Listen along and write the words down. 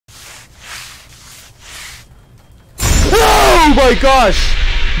Oh my gosh,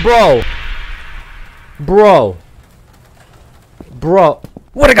 bro.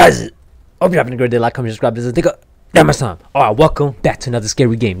 What up, guys? Hope you're having a great day. Like, comment, subscribe. This is Digga. Damn my son. Alright, welcome back to another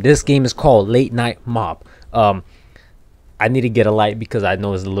scary game. This game is called Late Night Mob. I need to get a light because I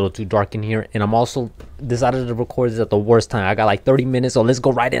know it's a little too dark in here, and I'm also decided to record this at the worst time. I got like 30 minutes, so let's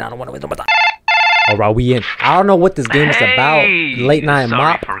go right in. I don't want to waste no more time. Alright, we in. I don't know what this game is about. Late Night Mob.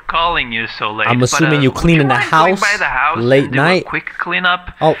 Sorry for calling you so late. I'm assuming you cleaning the house. Late night. Quick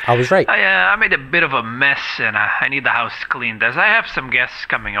cleanup. Oh, I was right. I made a bit of a mess, and I need the house cleaned as I have some guests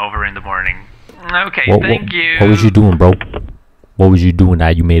coming over in the morning. Okay, thank you. What was you doing, bro? What was you doing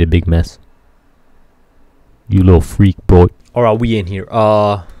that you made a big mess? You little freak, bro. Alright, we in here.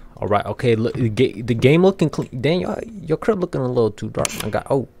 Alright, okay. Look, the game looking clean. Dang, your crib looking a little too dark. I got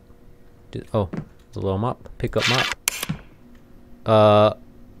there's a little mop. Pick up mop.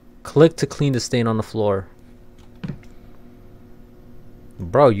 Click to clean the stain on the floor.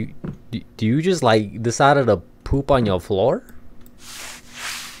 Bro, do you just like decided to poop on your floor?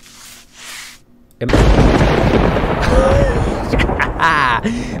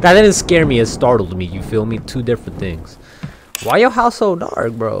 That didn't scare me, it startled me, you feel me? Two different things. Why your house so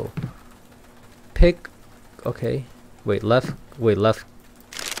dark, bro? Okay. Wait, left.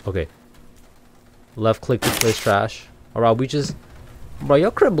 Okay. Left click to place trash. Alright, bro,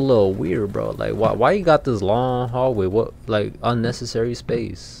 your crib a little weird, bro. Like, why you got this long hallway? What, like, unnecessary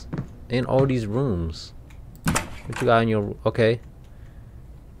space in all these rooms? What you got in your, okay.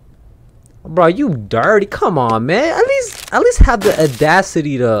 Bro, you dirty. Come on, man. At least have the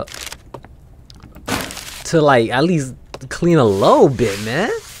audacity to like at least clean a little bit,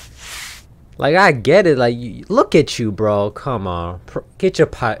 man. Like, I get it. Like, look at you, bro. Come on, get your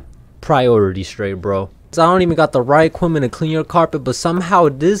priorities straight, bro. So I don't even got the right equipment to clean your carpet, but somehow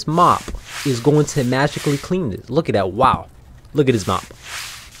this mop is going to magically clean this. Look at that. Wow. Look at this mop,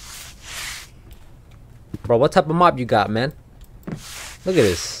 bro. What type of mop you got, man? Look at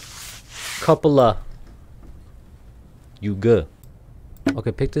this. Couple of you good.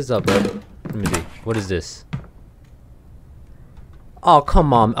 Okay, pick this up, bro. Let me see. What is this? Oh,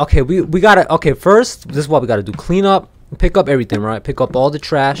 come on. Okay, we gotta, okay, first this is what we gotta do. Clean up, pick up everything, right? Pick up all the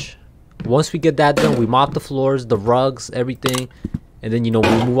trash. Once we get that done, we mop the floors, the rugs, everything, and then, you know, we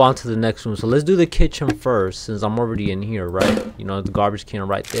move on to the next room. So let's do the kitchen first, since I'm already in here, right? You know, the garbage can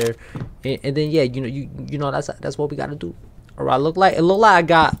right there, and then yeah, you know that's what we gotta do. All right, it looked like I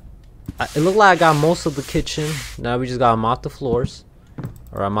got most of the kitchen. Now we just gotta mop the floors.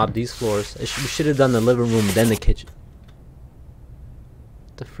 Alright, mop these floors. We should have done the living room and then the kitchen.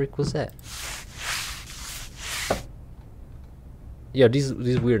 What the freak was that? Yeah, these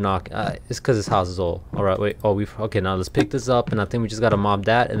weird knock. It's because this house is old. Alright, wait. Oh, okay, now let's pick this up, and I think we just gotta mop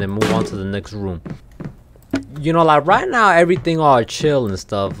that and then move on to the next room. You know, like right now everything all chill and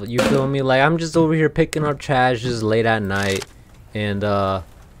stuff. You feel me? Like, I'm just over here picking up trash just late at night, and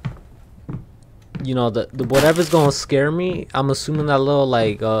you know, the whatever's gonna scare me, I'm assuming that little,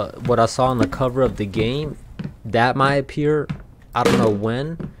 like, what I saw on the cover of the game, that might appear. I don't know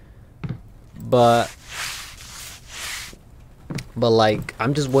when, but like,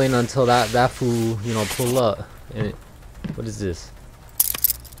 I'm just waiting until that fool, you know, pull up. And what is this?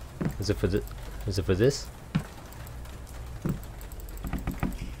 Is it for this?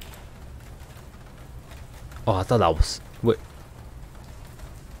 Oh, I thought that was, wait.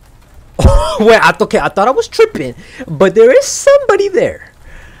 Wait, I thought I was tripping, but there is somebody there.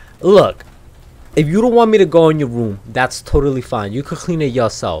 Look, if you don't want me to go in your room, that's totally fine. You could clean it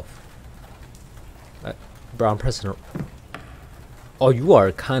yourself. Bro, I'm pressing it. Oh, you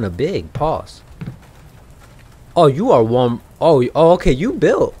are kind of big. Pause. Oh, you are one. Oh, okay, you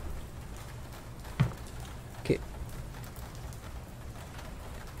built. Okay.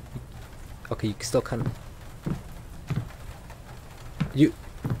 Okay, you can still kind of. You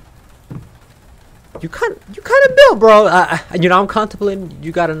kind of built, bro. You know, I'm contemplating.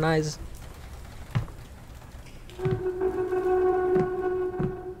 You got a nice.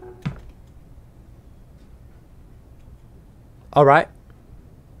 All right.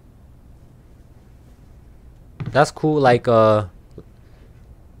 That's cool. Like, that's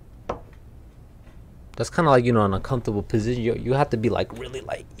kind of like, you know, an uncomfortable position. You have to be like really,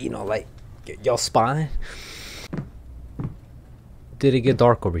 like, you know, like your spine. Did it get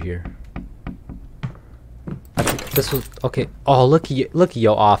dark over here? This was okay. Oh, look at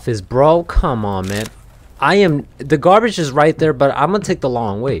your office, bro. Come on, man. The garbage is right there, but I'm gonna take the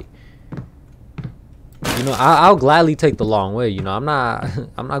long way. You know, I'll gladly take the long way. You know, I'm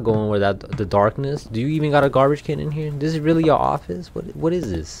not going where the darkness. Do you even got a garbage can in here? This is really your office? What is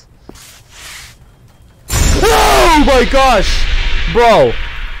this? Oh Oh my gosh, bro.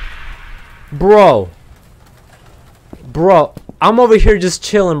 I'm over here just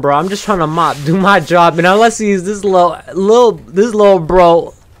chilling, bro. I'm just trying to do my job, and unless he's this little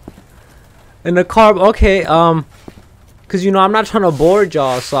bro in the car. Okay, cause you know I'm not trying to board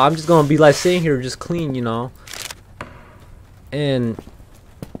y'all, so I'm just gonna be like sitting here just clean, you know. And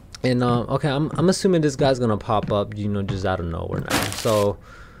okay, I'm assuming this guy's gonna pop up, you know, just out of nowhere now. So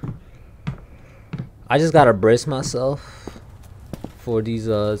I just gotta brace myself for these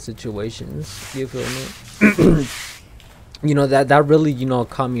situations. You feel me? You know that really, you know,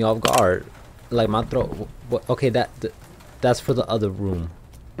 caught me off guard. Like my throat. Okay, that's for the other room.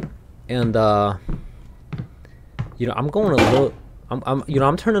 And you know, I'm going a little.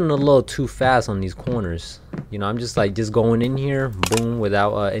 I'm turning a little too fast on these corners. You know, I'm just going in here, boom,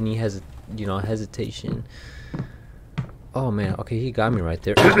 without any hesitation. Oh man, okay, he got me right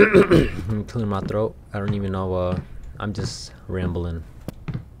there. Let me clear my throat. I don't even know. I'm just rambling.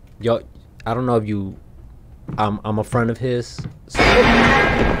 Yo, I don't know if you. I'm a friend of his. So what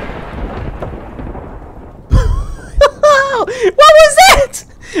was that?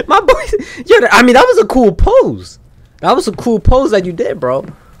 My boy. Yeah, I mean that was a cool pose. That was a cool pose that you did, bro.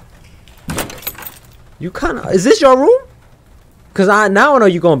 You kind of. Is this your room? Cause now I know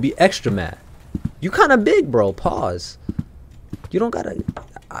you're gonna be extra mad. You kind of big, bro. Pause. You don't gotta.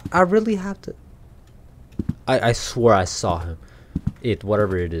 I really have to. I swore I saw him.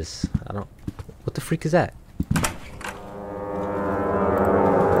 Whatever it is. I don't. What the freak is that?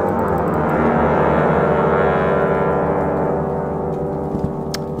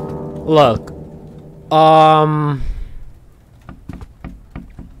 Look,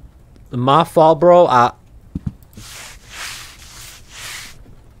 my fault, bro.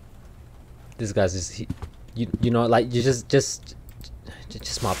 This guy's just you know, like you just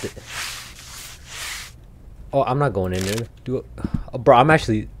mopped it. Oh, I'm not going in there. Bro, I'm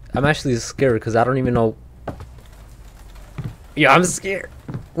actually scared because I don't even know. Yeah, I'm scared.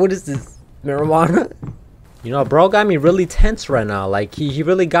 What is this? Marijuana? You know, bro got me really tense right now. Like he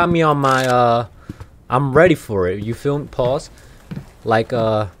really got me on my I'm ready for it. You feel me? Pause. Like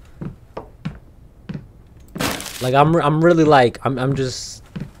I'm really like I'm just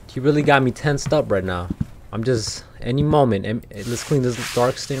he really got me tensed up right now. I'm just any moment and let's clean this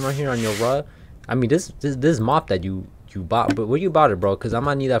dark stain right here on your rug. I mean this mop that you bought, but where you bought it, bro? Cause I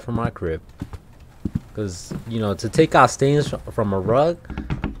might need that for my crib. Cause you know, to take out stains from a rug,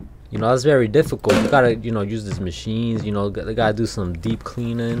 you know, that's very difficult. You gotta, you know, use these machines. You know, they gotta do some deep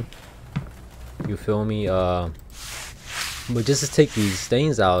cleaning. You feel me? But just to take these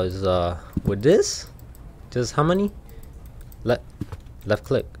stains out is with this, just how many? Left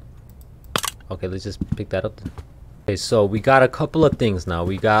click. Okay, let's just pick that up then. Okay, so we got a couple of things now.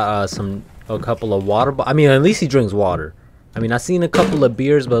 We got a couple of water. I mean, at least he drinks water. I mean, I seen a couple of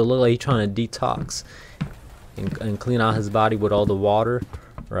beers, but it looked like he's trying to detox and clean out his body with all the water.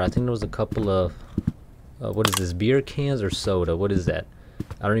 Or I think there was a couple of what is this, beer cans or soda? What is that?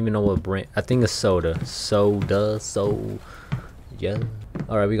 I don't even know what brand. I think it's soda. Yeah.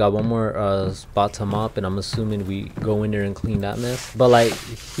 All right, we got one more spot to mop, and I'm assuming we go in there and clean that mess. But like,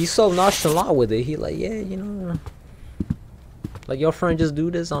 he's so nonchalant with it. He like, yeah, you know, like your friend just do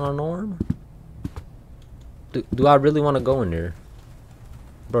this on a norm. Do I really want to go in there,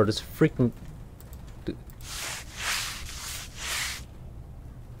 bro? This freaking.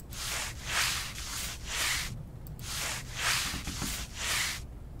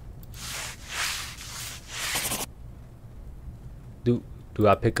 Do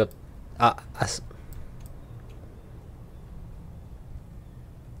I pick up? Well,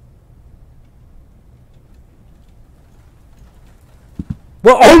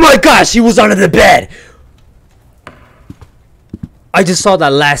 oh my gosh, he was under the bed. I just saw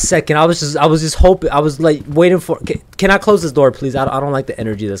that last second. I was just hoping. I was like waiting for. Can I close this door, please? I don't like the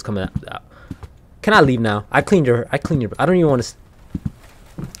energy that's coming out. Can I leave now? I cleaned your. I don't even want to.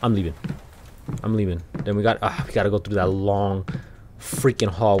 I'm leaving. Then we gotta go through that long freaking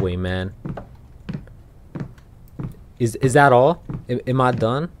hallway, man. Is that all? Am I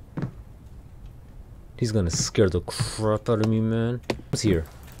done? He's gonna scare the crap out of me, man. What's here?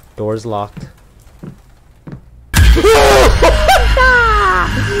 Door's locked.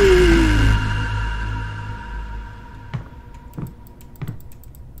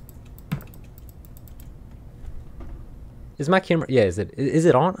 Is my camera? Yeah, is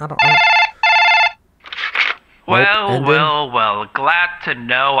it on? I don't. Well, glad to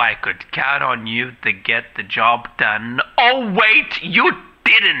know I could count on you to get the job done. Oh, wait, you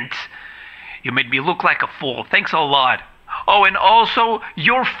didn't. You made me look like a fool. Thanks a lot. Oh, and also,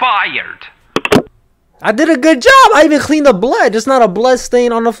 you're fired. I did a good job. I even cleaned the blood. Just not a blood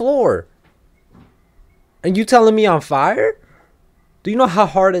stain on the floor. And you telling me I'm fired? Do you know how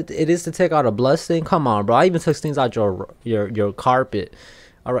hard it is to take out a blood stain? Come on, bro. I even took stains out your carpet.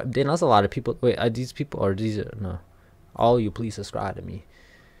 All right, then that's a lot of people. Wait, are these people or these? No, all you, please subscribe to me.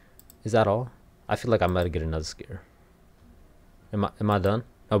 Is that all? I feel like I'm about to get another scare. Am I done?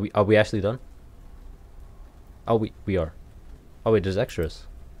 Are we actually done? Oh, we are. Oh wait, there's extras.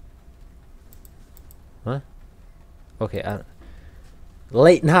 Huh? Okay.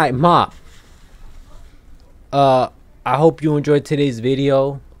 Late night mop. I hope you enjoyed today's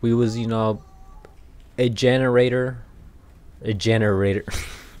video. We was, you know, a generator. A janitor.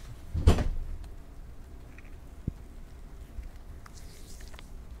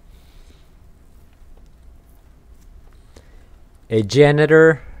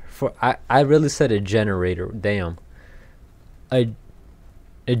 For I really said a generator. Damn.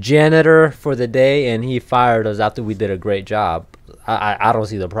 A janitor for the day, and he fired us after we did a great job. I don't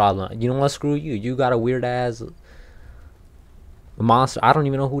see the problem. You know what? Screw you. You got a weird ass monster. I don't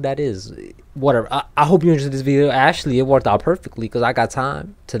even know who that is. Whatever. I hope you enjoyed this video. Actually, it worked out perfectly because I got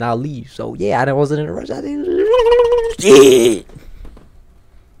time to now leave. So yeah, I wasn't in a rush. I didn't.